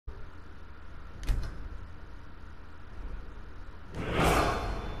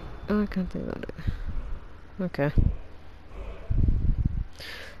Oh, I can't do that. Okay.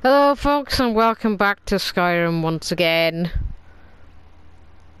 Hello folks and welcome back to Skyrim once again.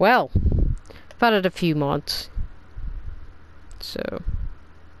 Well, I've added a few mods. So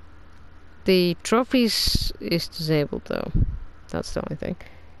the trophies is disabled though. That's the only thing.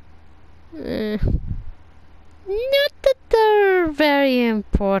 Not that they're very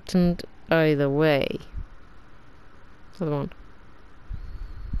important either way. Other one.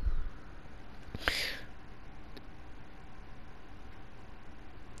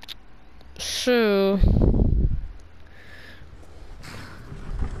 So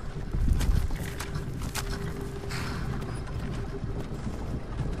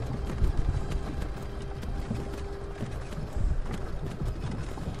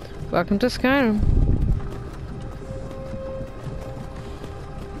welcome to Skyrim.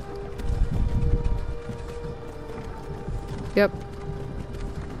 Yep.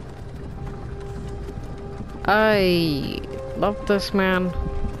 I love this man.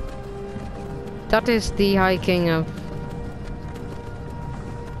 That is the High King of...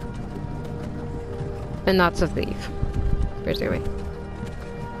 And that's a thief, basically.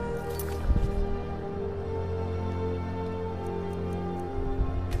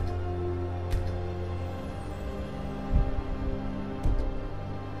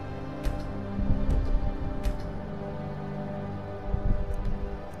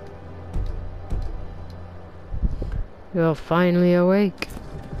 You're finally awake.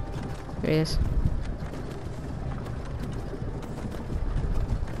 There he is.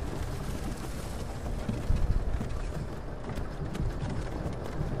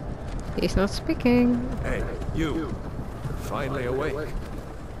 He's not speaking. Hey, you. Finally awake.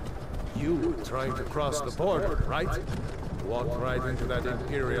 You were trying to cross the border, right? Walked right into that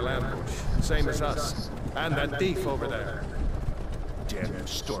Imperial ambush. Same as us. And that thief over there. Damn you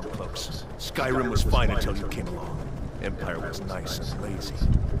Stormcloaks. Skyrim was fine until you came along. Empire was nice and lazy.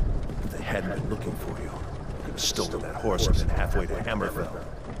 If they hadn't been looking for you, I could have stolen that horse and been halfway to Hammerfell.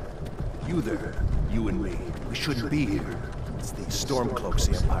 You there, you and me, we shouldn't be here. It's these Stormcloaks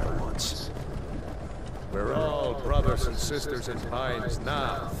the Empire wants. We're all brothers and sisters in Pines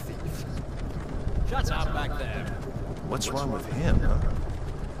now, thief. Shut up back there. What's wrong with him, huh?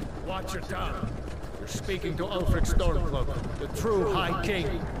 Watch your tongue. You're speaking to Ulflic Stormcloak, the true High King.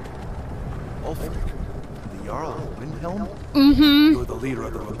 Ulflic? The Jarl of Windhelm? Mm-hmm. You're the leader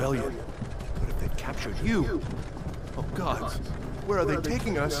of the rebellion. But if they've captured you... Oh God, where are they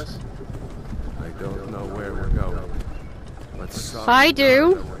taking us? I don't know where we're going. But I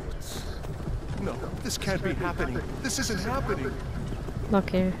do. No, this can't be happening. This isn't happening.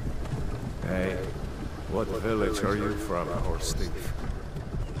 Lokir. Hey, what village are you from, horse thief?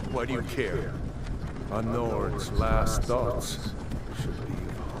 Why do you care? A Nord's last thoughts should be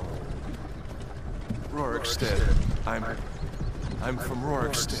of home. Roirkstead. I'm from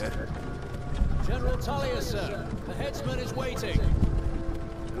Roirkstead. General Talia, sir. The headsman is waiting.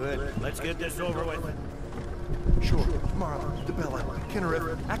 Good. Let's get this over with. Sure. Mara, Debella,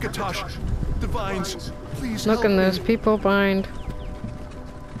 Kinnereth, Akatosh, Divines, please Look help in me. those people bind.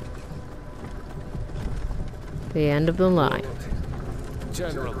 The end of the line.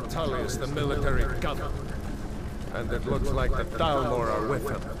 General Tullius, the military governor. And it looks like the Dalmor are with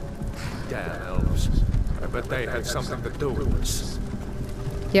him. Damn elves. I bet they had something to do with this.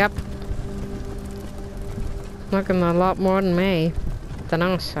 Yep. Looking a lot more than me. Than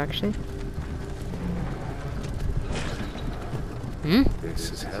us, actually. Hmm?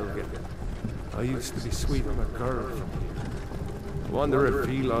 This is helgen. I used to be sweet on a girl from here. Wonder if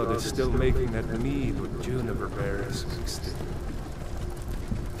Velod is still making that mead with juniper berries mixed in.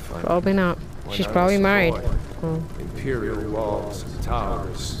 Probably not. When She's I probably was a married. boy, Oh. Imperial walls and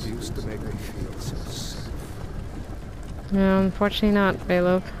towers used to make me feel so safe. No, unfortunately not,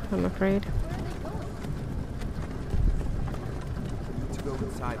 Bayloaf, I'm afraid. To go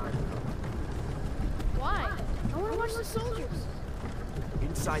inside. Why? I want to watch the soldiers.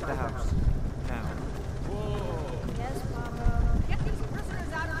 Inside the house. Now. Yes, Papa. Get these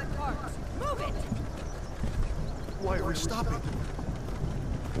prisoners out of the carts. Move it! Why are we stopping?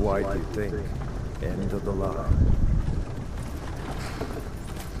 Why do you think? End of the line.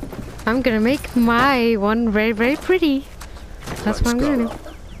 I'm gonna make my one very, very pretty. That's what I'm gonna do.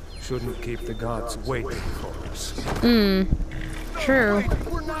 Shouldn't keep the gods waiting for us. True. Wait,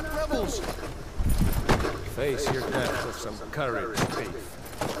 we're not rebels! Face your death with some courage, thief.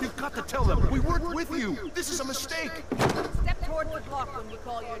 You've got to tell them, we worked with you! This is a mistake! Step toward the block when we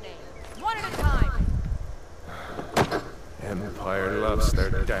call your name. One at a time. Empire loves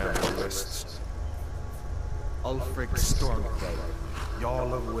their damn lists. Ulflic Stormcloak.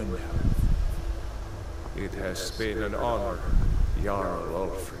 Jarl of Winbel. It has been an honor, Jarl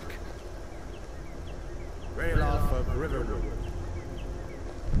Ulflic. Raolf of Riverwood.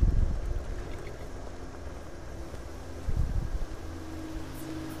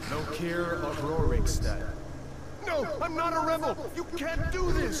 Lokir of Roirkstead. No, I'm not a rebel! You can't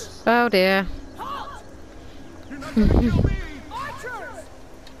do this! Oh dear. Halt! You're not gonna kill me! Archers!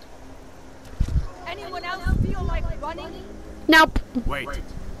 Anyone else feel like running? Nope. Wait.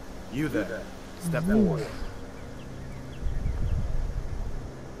 You there. Step forward.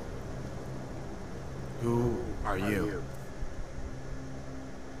 Who are you?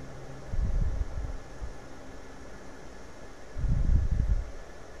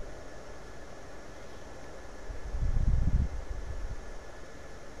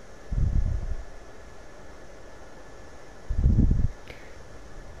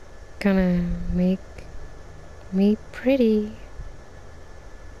 Gonna make me pretty.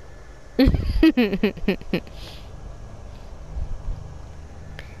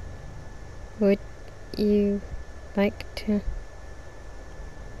 Would you like to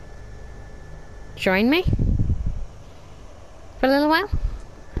join me for a little while?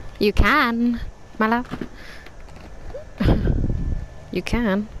 You can, my love. You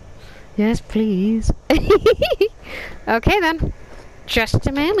can. Yes, please. Okay then. Just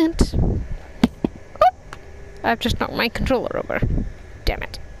a moment. Oop. I've just knocked my controller over. Damn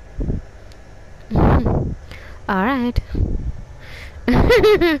it. Alright.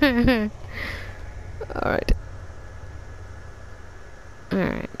 Alright.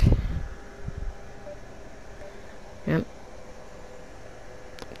 Alright. Yep.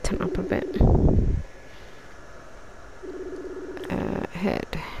 Turn up a bit.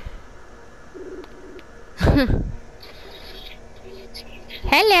 Head.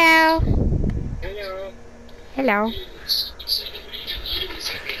 Hello. Hello. Hello.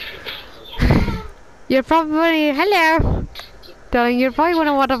 You're probably hello, darling. You're probably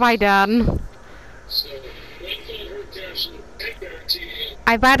wondering what have I done.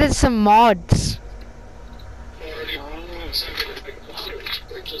 I've added some mods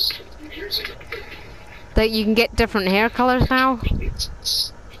that you can get different hair colors now.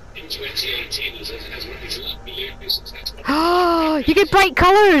 Oh, you get bright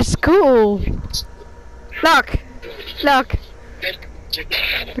colors. Cool. Look, look.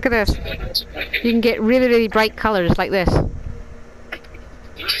 Look at this. You can get really, really bright colors like this.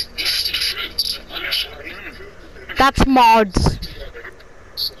 That's mods.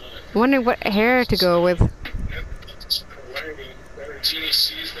 I wonder what hair to go with.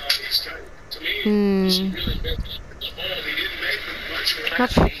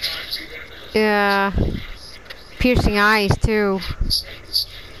 That's, yeah. Piercing eyes too.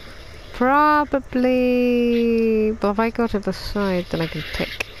 Probably. Well, if I go to the side, then I can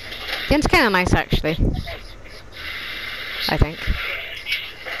pick. The end's kind of nice, actually. I think.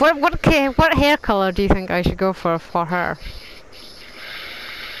 What hair color do you think I should go for her?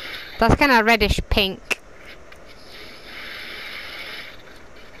 That's kind of reddish pink.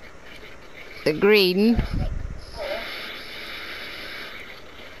 The green.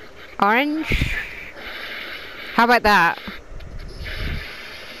 Orange. How about that?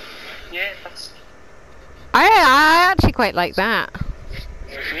 Yeah, that's... I actually quite like that.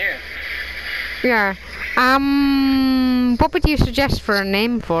 Yeah. Yeah. What would you suggest for a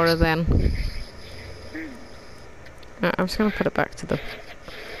name for her then? I'm just gonna put it back to the.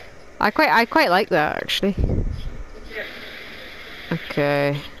 I quite like that actually.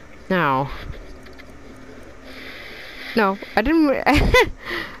 Okay. Now. No, I didn't.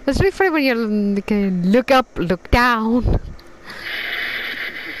 It's really funny when you look up, look down.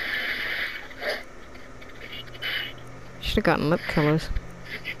 Should have gotten lip colours.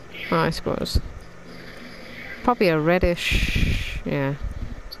 Oh, I suppose. Probably a reddish, yeah.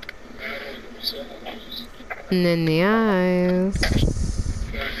 And then the eyes.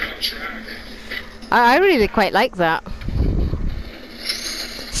 I really quite like that.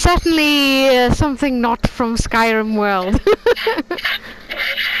 Certainly something not from Skyrim world.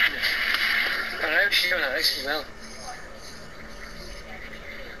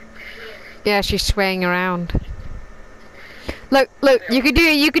 Yeah, she's swaying around. Look, you could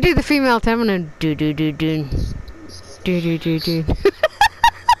do the female terminal. Do.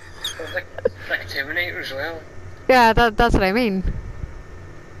 Like Terminator as well. Yeah, that's what I mean.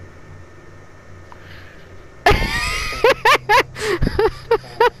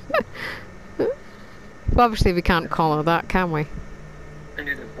 Well, obviously we can't call her that, can we? And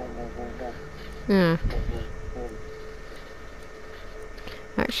do the boom, boom, boom, boom. Yeah. Boom, boom, boom.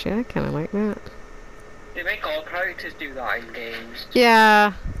 Actually, I kind of like that. They make all characters do that in games.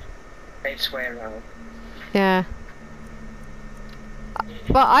 Yeah. They swear out. Yeah.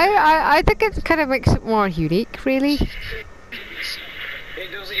 But I think it kind of makes it more unique, really.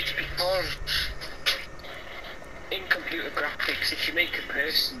 It does. It's because in computer graphics, if you make a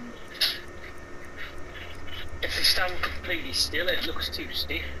person, if they stand completely still, it looks too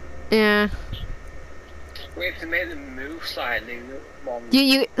stiff. Yeah. But if they make them move slightly, more.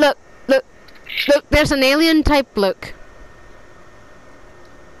 You look. There's an alien type look.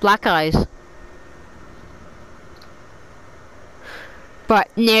 Black eyes. But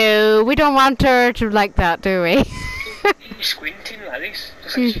no, we don't want her to like that, do we? You're squinting like this.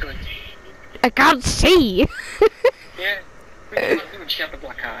 Just like she's going. I can't see. Yeah. We don't like when she had the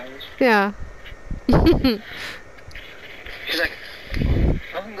black eyes. Yeah. She's like, I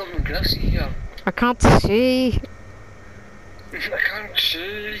haven't got my glasses here. I can't see. I can't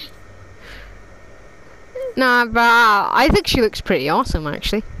see. Nah, but I think she looks pretty awesome,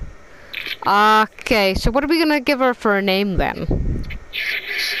 actually. Okay, so what are we gonna give her for a name then?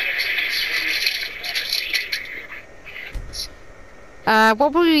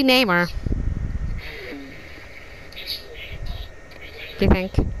 What will we name her? Do you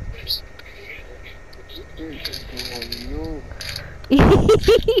think?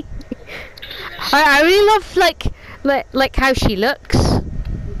 I really love like how she looks.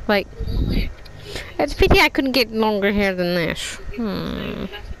 Like, it's a pity I couldn't get longer hair than this.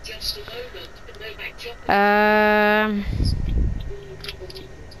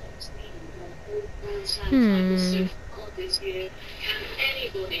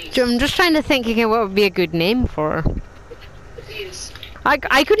 So I'm just trying to think again what would be a good name for her.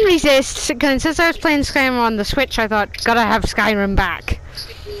 I couldn't resist, because since I was playing Skyrim on the Switch, I thought, gotta have Skyrim back.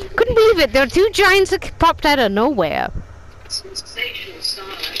 Couldn't believe it, there were two giants that popped out of nowhere.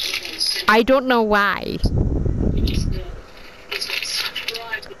 I don't know why.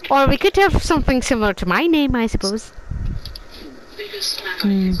 Or we could have something similar to my name, I suppose.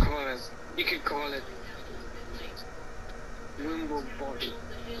 You could call it Winbel Body.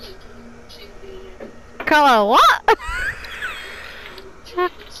 Call her what?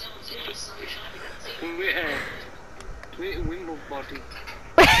 Winbel Body.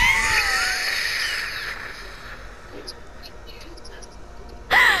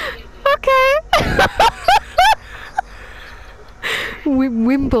 Okay.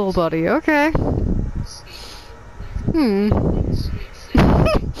 Winbel Body, okay.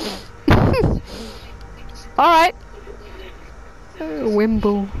 Alright.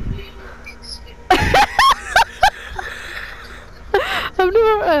 Winbel. I've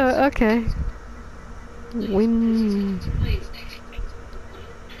never, okay. Winbel.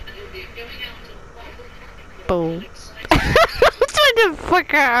 I'm trying to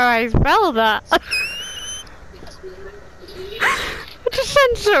figure out how I spell that. It just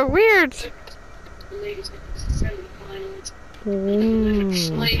sounds so weird.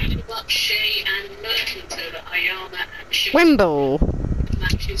 Winbel.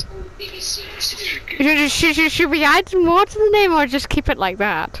 Should we add more to the name or just keep it like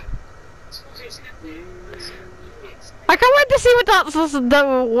that? I can't wait to see what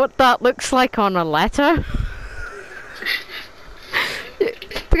that looks like on a letter.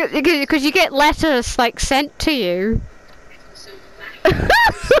 Because you get letters like sent to you.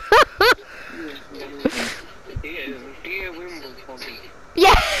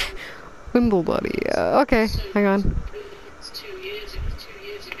 Yeah, Winbel Body. Okay, hang on.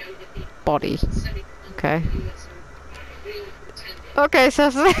 Body. Okay. Okay, so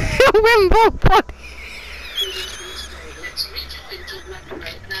Winbel Body.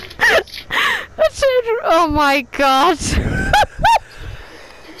 That's it. Oh my god.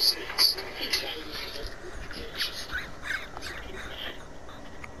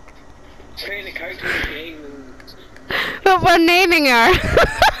 But we're naming her.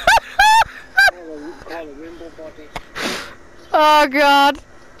 Oh god.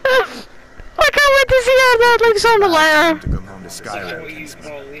 I can't wait to see how that looks on the letter. To come home to Skyrim.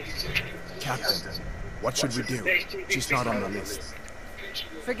 Captain, what should we do? She's not on the list.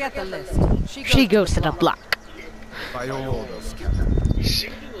 Forget the list. She goes to the block. By all orders, Captain.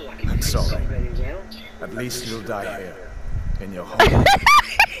 I'm sorry. At least you'll die here. In your home.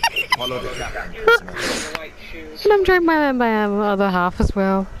 Follow the captain. And I'm trying my other half as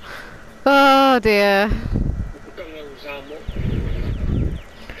well. Oh dear.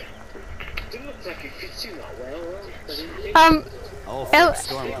 Ulflic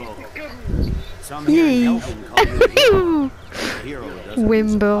Stormcloak. Some here in Helgen call you a hero who doesn't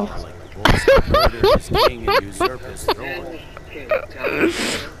Winbel. like the voice of murder his king and usurp his throne.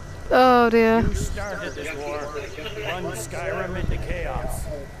 Oh dear. You started this war, run Skyrim into chaos,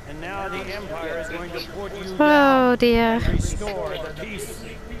 and now the Empire is going to put you down Oh dear. and restore the peace.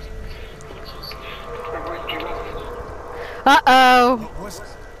 Uh-oh.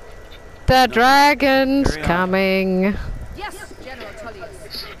 The dragon's coming. Yes, General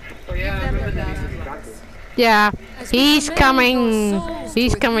Tullius. Oh yeah, I remember that. Yeah, he's coming.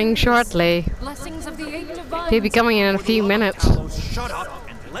 He's coming shortly. Blessings of the eight divines. He'll be coming in a few minutes. Shut up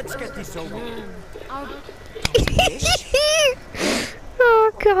and let's get this over with.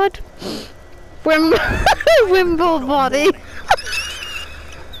 Oh god. Winbel Body.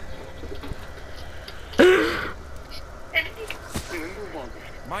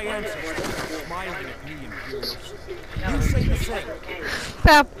 My ancestors smiling at me, Imperials. You say the same.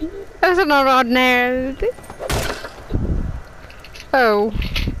 That's not ordinary. Oh.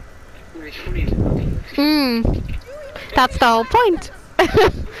 That's the whole point.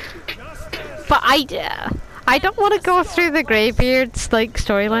 But I don't want to go through the Greybeards like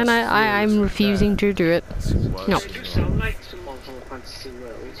storyline. I'm refusing to do it. No. You sound like someone from a fantasy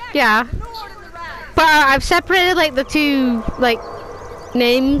world. Yeah. But I've separated like the two like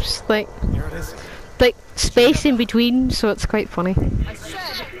names, like space in between, so it's quite funny. I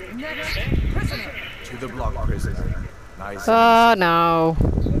said, next prisoner. To the block, prisoner. Nice. Oh no.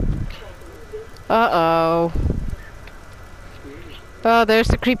 Uh-oh. Oh, there's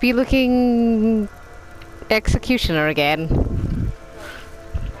the creepy looking executioner again.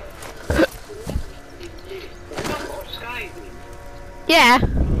 Yeah.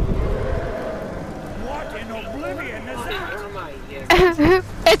 What in oblivion is that?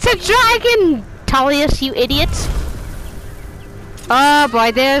 It's a dragon, Tullius, you idiot. Oh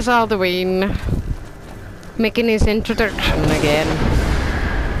boy, there's Alduin. Making his introduction again.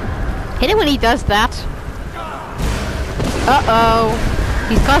 Hate it when he does that. Uh-oh.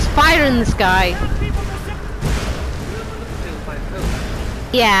 He's caused fire in the sky.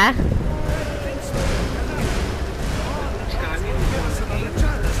 Yeah.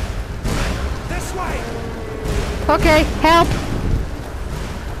 Okay, help.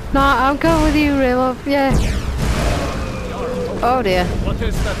 No, I'm going with you, Raolf. Yeah. Oh dear. What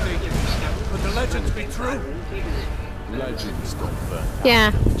is that thing? Could the legends be true? Legends don't burn.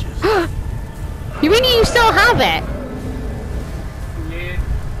 Yeah. You mean you still have it?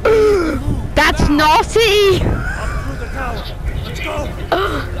 That's naughty!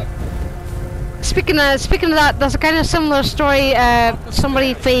 Speaking of that, there's a kind of similar story,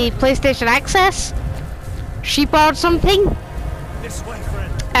 somebody for PlayStation Access. She bought something.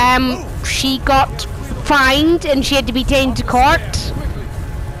 She got fined and she had to be taken to court.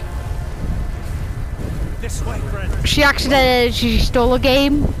 She accidentally stole a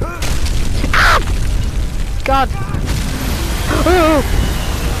game. Ah! God. Oh.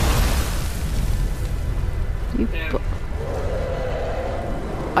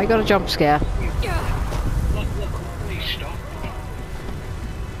 I got a jump scare.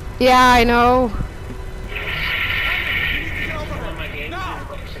 Yeah, I know.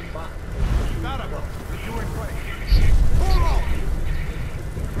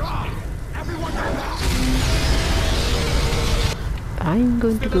 I'm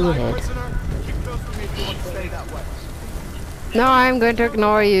going to go ahead. No, I'm going to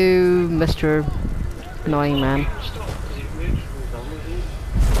ignore you, Mr. Annoying Man.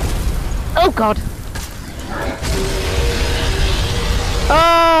 Oh god!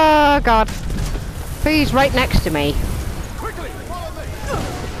 Oh god! He's right next to me.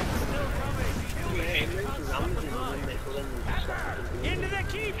 Into the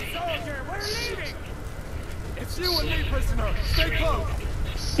keep, soldier! We're leaving! It's you and me, prisoner! Stay close!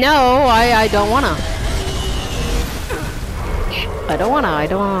 No, I don't wanna. I don't wanna.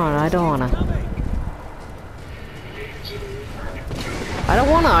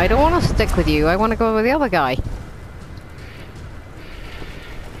 I don't wanna stick with you. I wanna go with the other guy.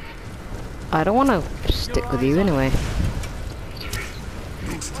 I don't wanna stick with you anyway.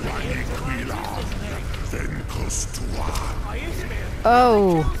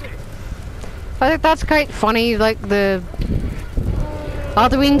 Oh. I think that's quite funny, like the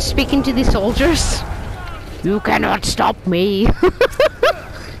Alduin speaking to the soldiers. You cannot stop me.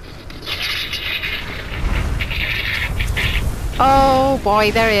 Oh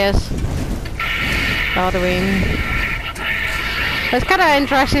boy, there he is. Alduin. It's kind of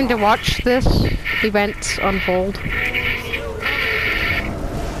interesting to watch this event unfold.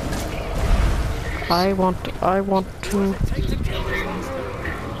 I want to.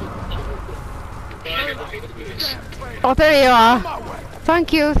 Oh, there you are.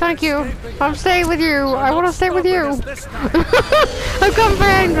 Thank you, thank you. I'm staying with you. I want to stay with you. I've got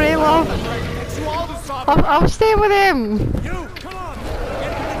very angry, love. I'm staying with him.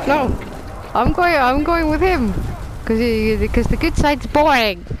 No, I'm going with him. Because the good side's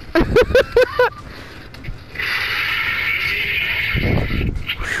boring.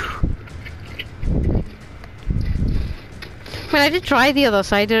 I mean, I did try the other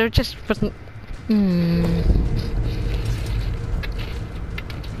side, it just wasn't...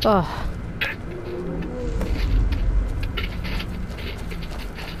 Oh.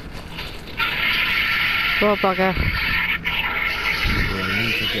 Raw bugger. We'll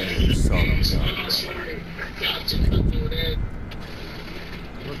meet again, Solomon.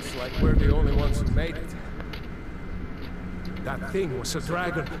 Looks like we're the only ones who made it. That thing was a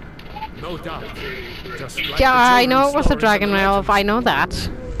dragon. No doubt. Just like Yeah, I know it was a stories dragon, of the Raolf, I know that.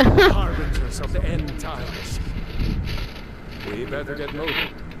 harbingers of the end times. We better get moving.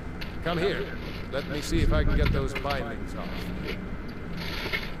 Come here. Let me see if I can get those bindings off.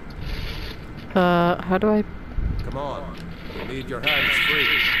 How do I... Come on. You need your hands free.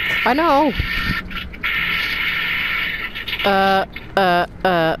 I know!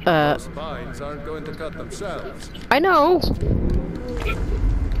 Those binds aren't going to cut themselves. I know!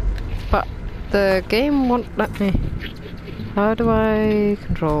 But the game won't let me. How do I...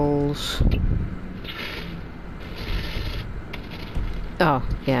 controls... Oh,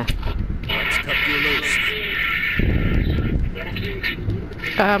 yeah. Let's cut you loose.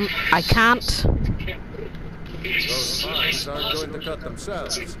 I can't. Those binds aren't going to cut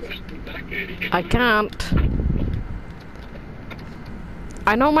themselves. I can't.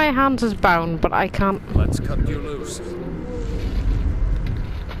 I know my hands is bound, but I can't. Let's cut you loose.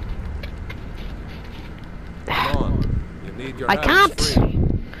 Come on. You need your I hands can't. free.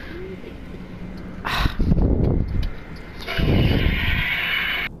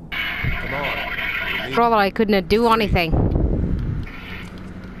 Come on. You need Brother, I couldn't do anything.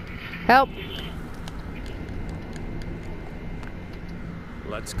 Help.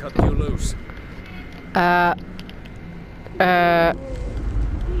 Let's cut you loose.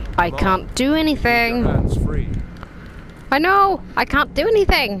 I can't do anything. Your hands free. I know. I can't do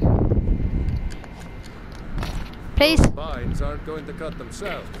anything. Please. Those binds aren't going to cut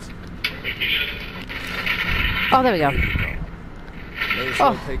themselves. Oh, there we go. May as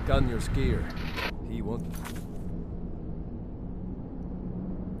well take Gunnar's gear. He won't.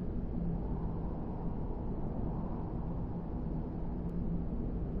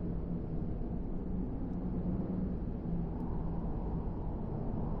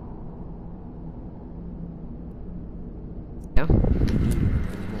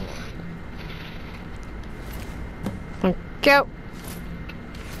 Thank you.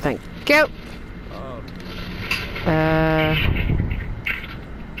 Thank you.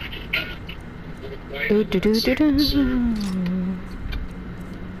 Do do do do do.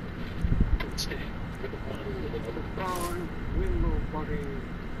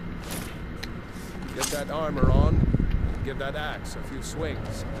 Get that armor on. Give that axe a few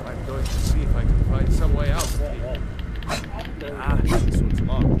swings. I'm going to see if I can find some way out of here. Ah, this one's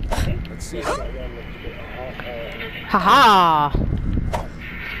locked. Let's see it. Haha!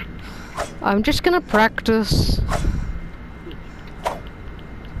 I'm just gonna practice.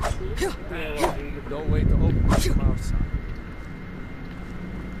 No way to open this house.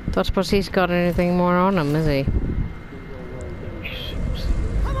 Don't suppose he's got anything more on him, is he?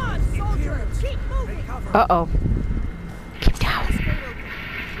 Come on, soldier! Keep moving! Uh-oh. Keep down.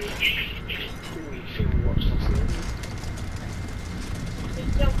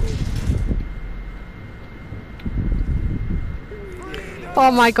 Oh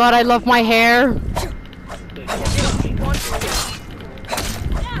my god, I love my hair.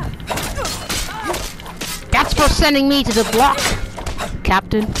 That's for sending me to the block,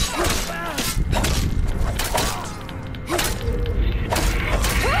 Captain.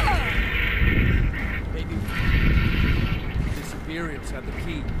 Maybe disappearance had the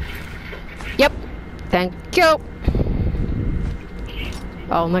key. Yep. Thank you.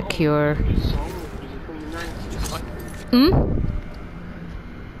 Oh, Lokir. Hmm?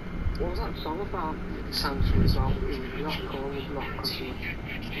 What was that song about? Sanctuaries of Lock or Lock or something?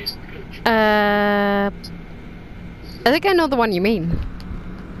 I think I know the one you mean.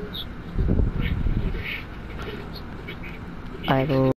 I will